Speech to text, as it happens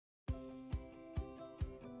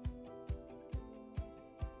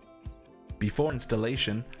Before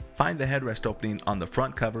installation, find the headrest opening on the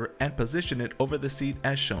front cover and position it over the seat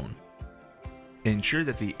as shown. Ensure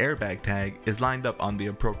that the airbag tag is lined up on the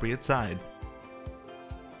appropriate side.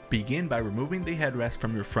 Begin by removing the headrest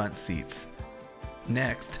from your front seats.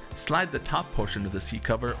 Next, slide the top portion of the seat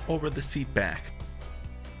cover over the seat back.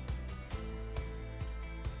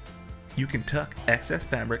 You can tuck excess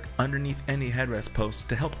fabric underneath any headrest posts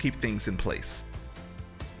to help keep things in place.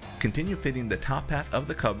 Continue fitting the top half of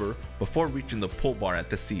the cover before reaching the pull bar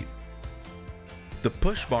at the seat. The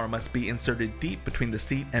push bar must be inserted deep between the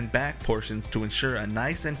seat and back portions to ensure a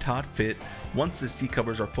nice and taut fit once the seat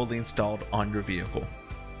covers are fully installed on your vehicle.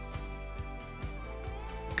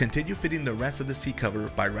 Continue fitting the rest of the seat cover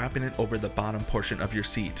by wrapping it over the bottom portion of your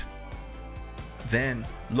seat. Then,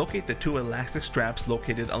 locate the two elastic straps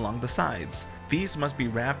located along the sides. These must be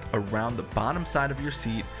wrapped around the bottom side of your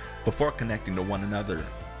seat before connecting to one another.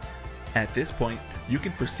 At this point, you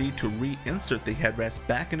can proceed to reinsert the headrest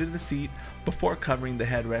back into the seat before covering the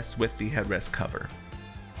headrest with the headrest cover.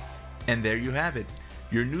 And there you have it.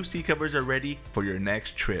 Your new seat covers are ready for your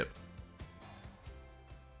next trip.